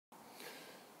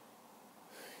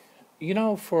You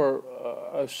know, for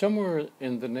somewhere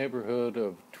in the neighborhood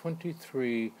of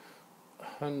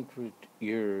 2,300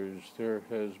 years, there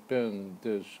has been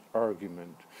this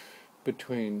argument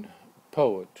between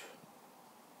poet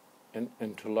and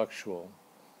intellectual.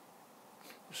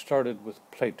 Started with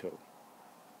Plato,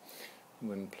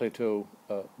 when Plato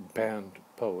banned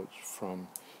poets from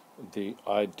the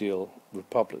ideal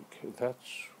republic.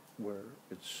 That's where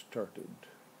it started.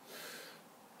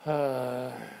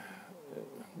 Uh,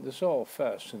 this all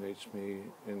fascinates me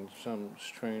in some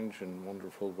strange and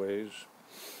wonderful ways.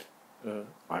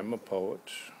 I'm a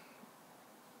poet.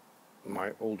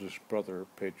 My oldest brother,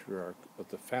 patriarch of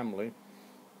the family,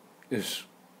 is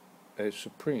a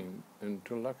supreme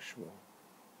intellectual.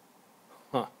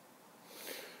 Huh.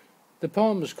 The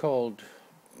poem is called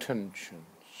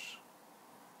Tensions.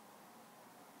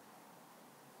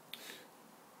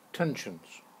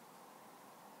 Tensions.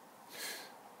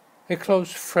 A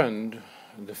close friend,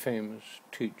 the famous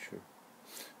teacher,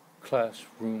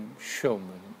 classroom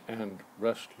showman, and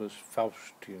restless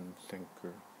Faustian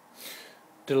thinker,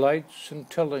 delights in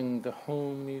telling the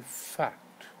homey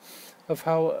fact of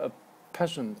how a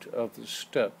peasant of the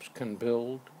steppes can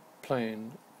build,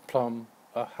 plane, plumb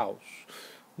a house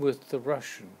with the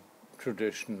Russian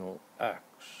traditional axe.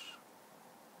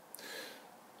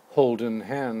 Hold in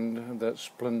hand that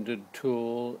splendid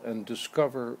tool and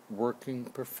discover working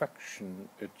perfection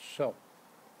itself.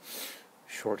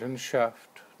 Shortened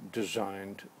shaft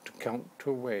designed to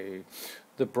counterweigh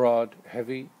the broad,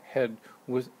 heavy head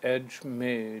with edge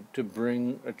made to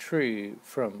bring a tree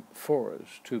from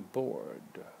forest to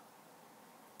board.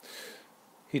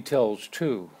 He tells,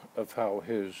 too, of how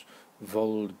his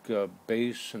Volga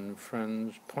Basin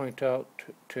friends point out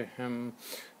to him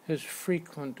his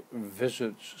frequent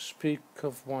visits speak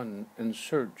of one in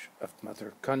search of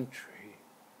mother country.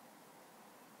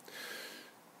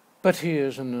 But he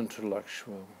is an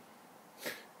intellectual,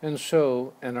 and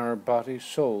so in our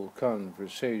body-soul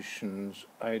conversations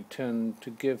I tend to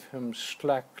give him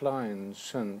slack lines,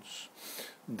 since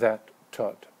that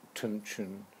taut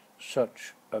tension,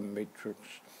 such a matrix,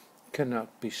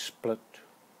 cannot be split.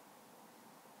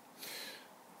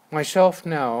 Myself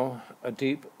now a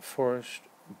deep forest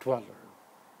dweller.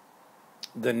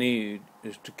 The need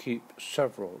is to keep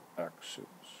several axes.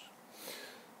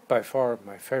 By far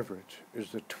my favorite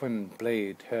is the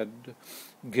twin-blade head,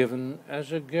 given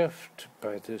as a gift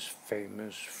by this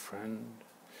famous friend,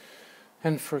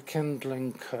 and for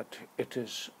kindling cut it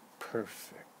is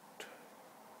perfect.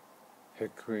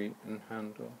 Hickory and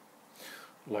handle,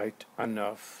 light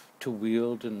enough to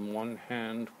wield in one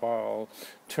hand while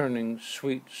turning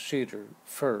sweet cedar,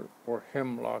 fir, or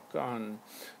hemlock on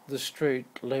the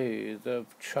straight lathe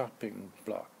of chopping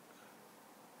block.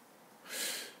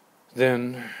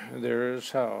 Then there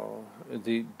is how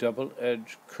the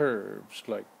double-edged curves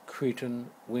like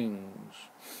Cretan wings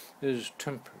is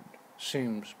tempered,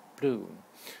 seems blue,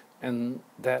 and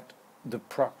that the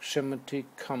proximity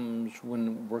comes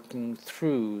when working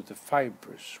through the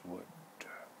fibrous wood.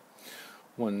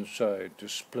 One side to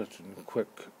split in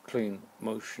quick, clean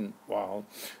motion, while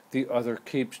the other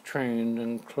keeps trained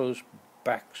in close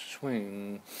back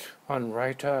swing on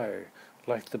right eye,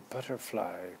 like the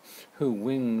butterfly who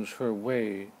wings her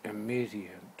way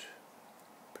immediate,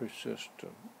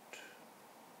 persistent.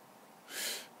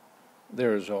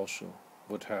 There is also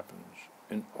what happens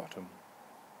in autumn.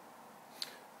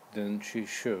 Then she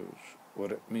shows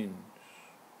what it means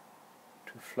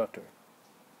to flutter.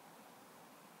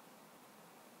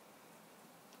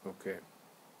 Okay.